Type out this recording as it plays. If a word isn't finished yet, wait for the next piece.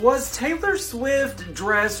Was Taylor Swift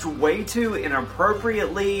dressed way too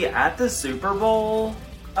inappropriately at the Super Bowl?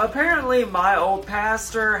 Apparently, my old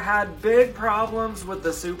pastor had big problems with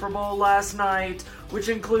the Super Bowl last night, which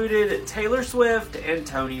included Taylor Swift and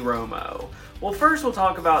Tony Romo. Well, first we'll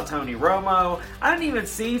talk about Tony Romo. I didn't even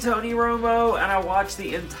see Tony Romo, and I watched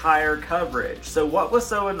the entire coverage, so what was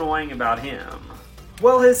so annoying about him?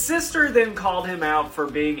 Well, his sister then called him out for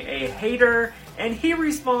being a hater, and he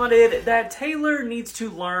responded that Taylor needs to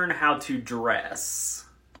learn how to dress.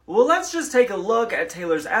 Well, let's just take a look at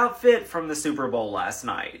Taylor's outfit from the Super Bowl last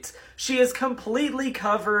night. She is completely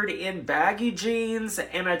covered in baggy jeans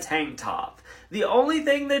and a tank top. The only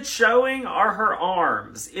thing that's showing are her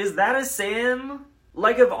arms. Is that a sin?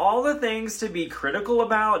 Like, of all the things to be critical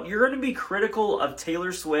about, you're going to be critical of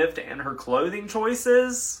Taylor Swift and her clothing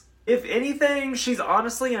choices? If anything, she's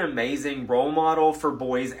honestly an amazing role model for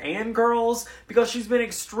boys and girls because she's been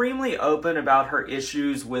extremely open about her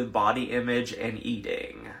issues with body image and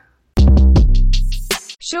eating.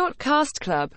 Short Cast Club